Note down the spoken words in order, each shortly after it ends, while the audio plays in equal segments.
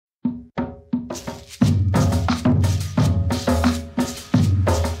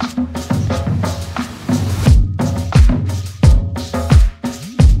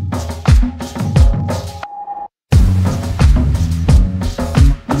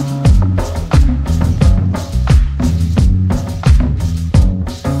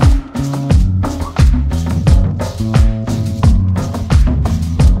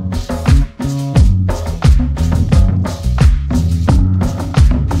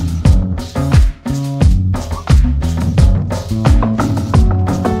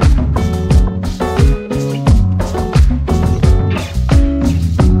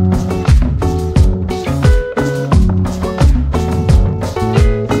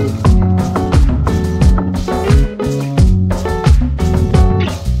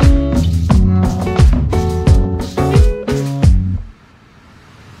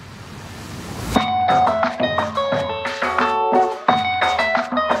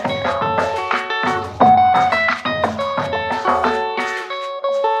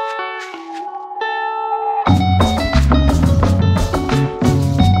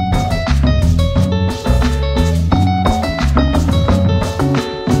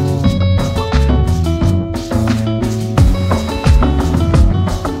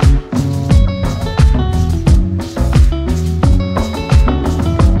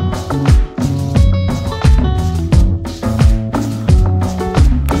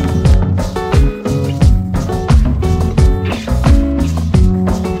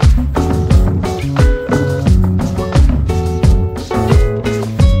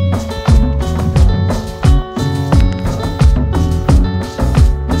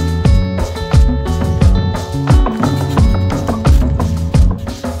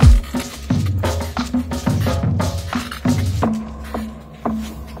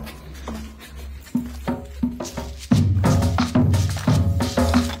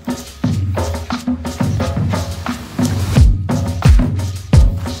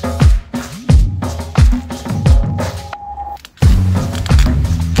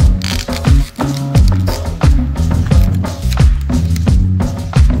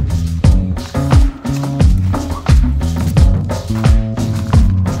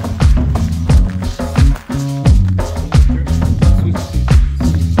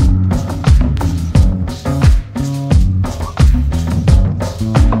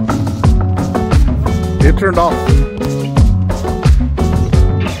It turned off.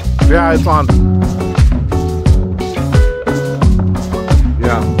 Yeah, it's on.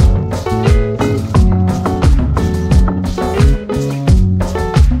 Yeah.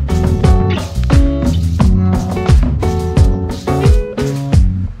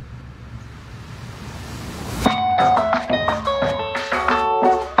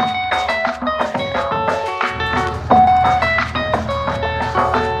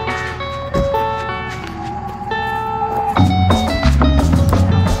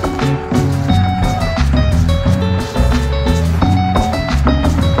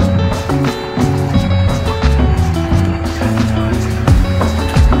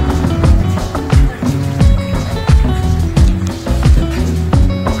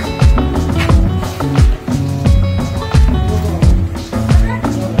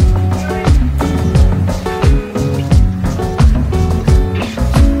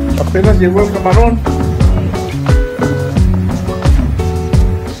 Apenas llegó el camarón.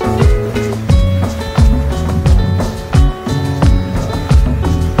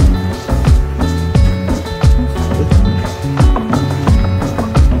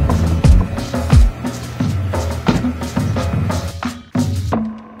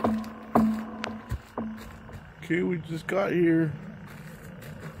 Okay, we just got here.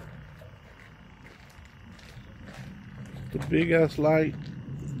 The big ass light.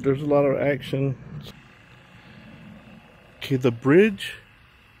 There's a lot of action. Okay, the bridge.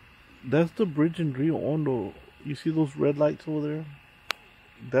 That's the bridge in Rio Hondo. You see those red lights over there?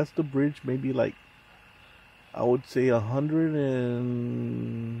 That's the bridge, maybe like, I would say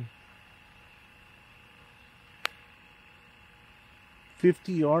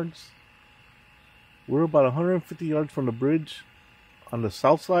 150 yards. We're about 150 yards from the bridge on the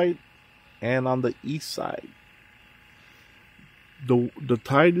south side and on the east side. The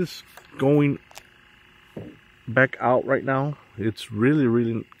tide is going back out right now. It's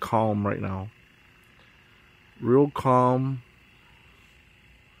really calm right now. Real calm.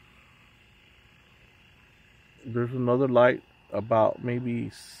 There's another light about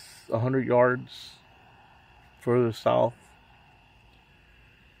maybe 100 yards further south.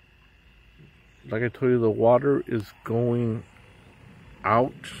 Like I told you, the water is going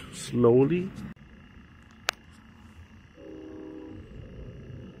out slowly.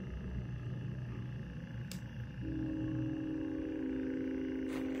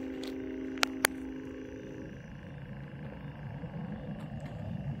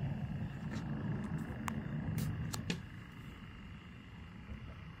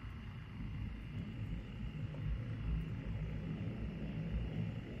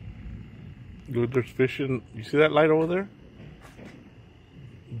 Dude, there's fishing. You see that light over there?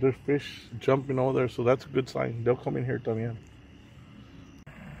 There's fish jumping over there, so that's a good sign. They'll come in here también.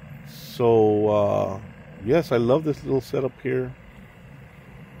 So, yes, I love this little setup here.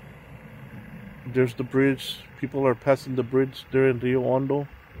 There's the bridge. People are passing the bridge there in Rio Hondo.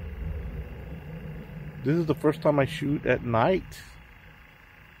 This is the first time I shoot at night.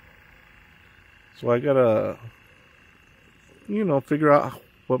 So I gotta, you know, figure out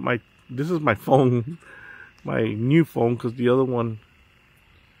what this is my phone, my new phone, because the other one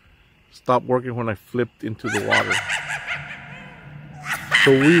stopped working when I flipped into the water.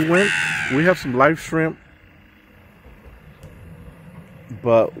 So we have some live shrimp,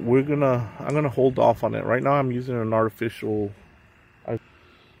 but I'm gonna hold off on it. Right now I'm using an artificial.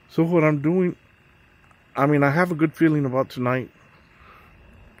 So what I'm doing, I mean, I have a good feeling about tonight.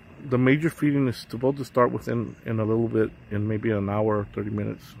 The major feeding is supposed to start in a little bit, in maybe an hour or 30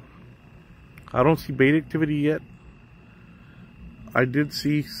 minutes. I don't see bait activity yet. I did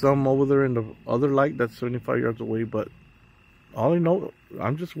see some over there in the other light that's 75 yards away, but all I know,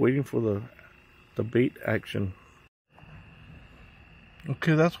 I'm just waiting for the bait action.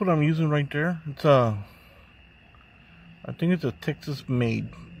 Okay, that's what I'm using right there. It's I think it's a Texas made.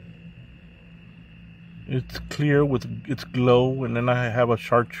 It's clear with its glow, and then I have a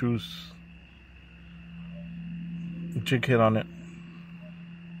chartreuse jig head on it.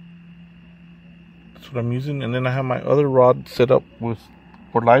 That's what I'm using, and then I have my other rod set up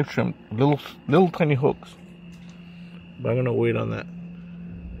for live shrimp, little tiny hooks. But I'm gonna wait on that.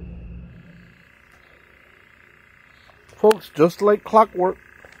 Folks, just like clockwork,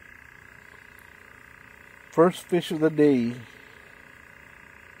 first fish of the day,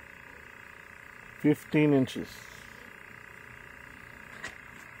 15 inches.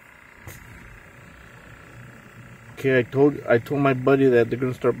 Okay, I told my buddy that they're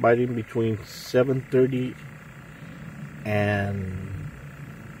gonna start biting between 7:30 and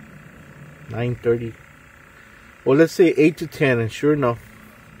 9:30. Well, let's say 8 to 10, and sure enough,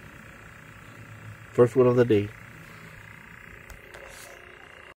 First one of the day.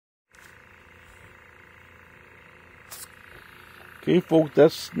 Okay, folks,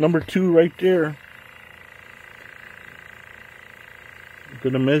 that's number 2 right there. I'm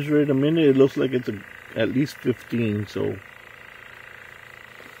gonna measure it in a minute. It looks like it's at least 15, so.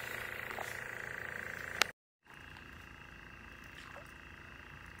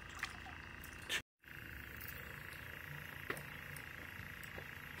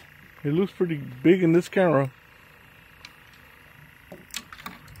 It looks pretty big in this camera.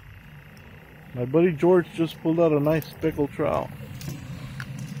 My buddy George just pulled out a nice speckled trout.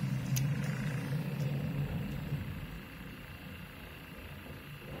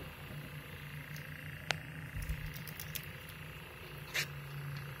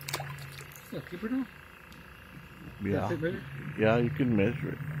 Yeah, keep it on. Yeah. Yeah, you can measure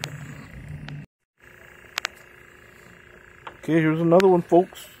it. Okay, here's another one,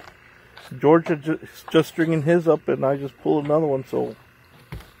 folks. George had just stringing his up, and I just pulled another one, so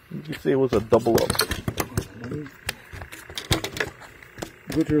you can say it was a double up.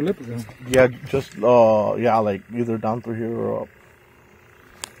 Go to your lip again. Yeah, just yeah, like either down through here or up.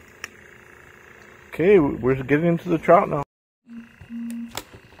 Okay, we're getting into the trout now.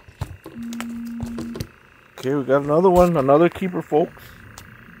 Okay, we got another one, another keeper, folks.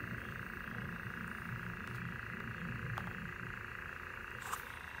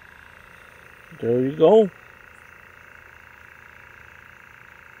 There you go.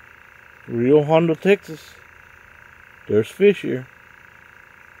 Real Hondo, Texas. There's fish here.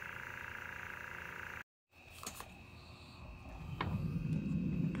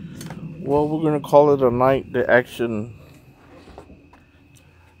 Well, we're gonna call it a night. The action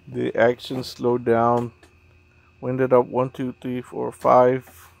slowed down. We ended up 1, 2, 3, 4,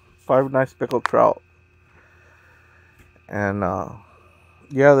 5 nice speckled trout. And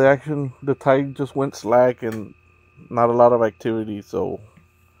yeah, the tide just went slack and not a lot of activity. So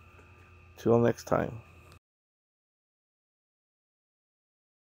till next time.